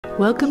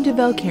Welcome to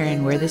Val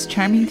Caron, where this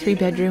charming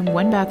 3-bedroom,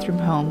 1-bathroom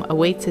home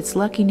awaits its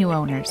lucky new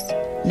owners.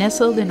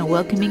 Nestled in a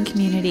welcoming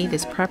community,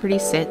 this property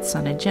sits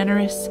on a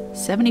generous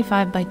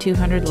 75 by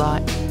 200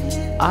 lot,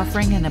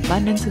 offering an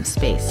abundance of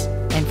space.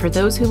 And for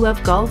those who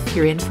love golf,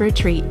 you're in for a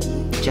treat.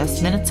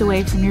 Just minutes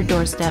away from your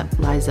doorstep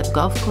lies a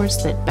golf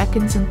course that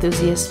beckons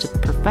enthusiasts to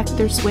perfect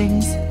their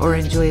swings or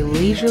enjoy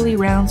leisurely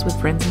rounds with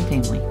friends and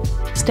family.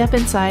 Step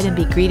inside and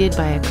be greeted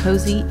by a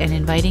cozy and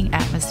inviting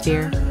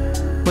atmosphere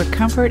where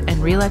comfort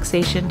and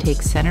relaxation take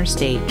center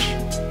stage.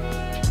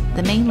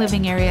 The main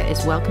living area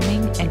is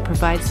welcoming and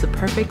provides the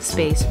perfect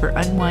space for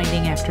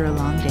unwinding after a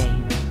long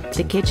day.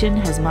 The kitchen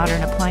has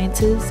modern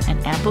appliances and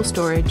ample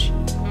storage,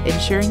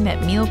 ensuring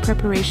that meal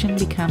preparation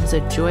becomes a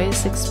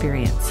joyous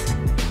experience.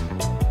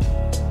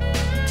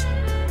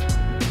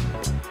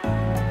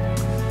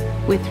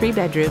 With 3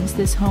 bedrooms,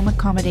 this home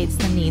accommodates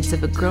the needs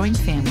of a growing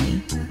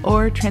family,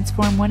 or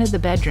transform one of the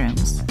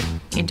bedrooms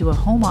into a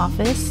home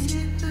office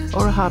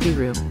or a hobby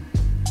room,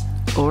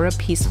 or a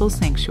peaceful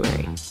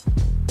sanctuary.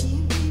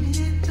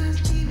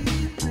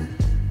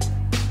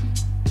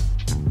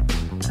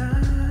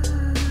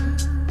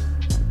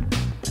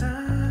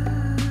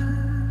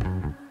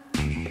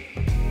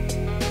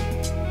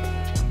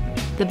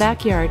 The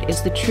backyard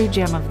is the true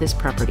gem of this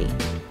property.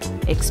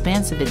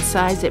 Expansive in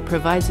size, it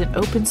provides an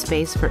open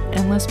space for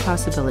endless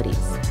possibilities.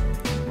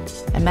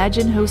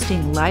 Imagine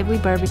hosting lively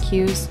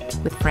barbecues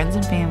with friends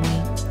and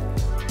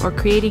family, or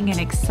creating an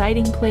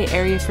exciting play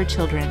area for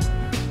children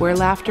where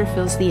laughter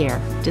fills the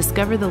air.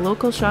 Discover the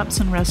local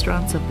shops and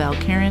restaurants of Val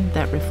Caron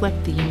that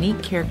reflect the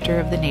unique character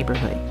of the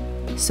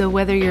neighborhood. So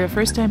whether you're a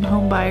first-time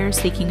home buyer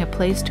seeking a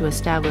place to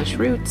establish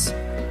roots,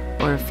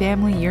 or a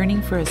family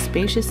yearning for a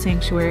spacious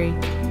sanctuary,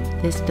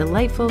 this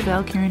delightful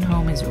Val Caron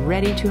home is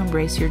ready to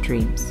embrace your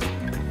dreams.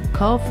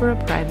 Call for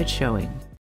a private showing.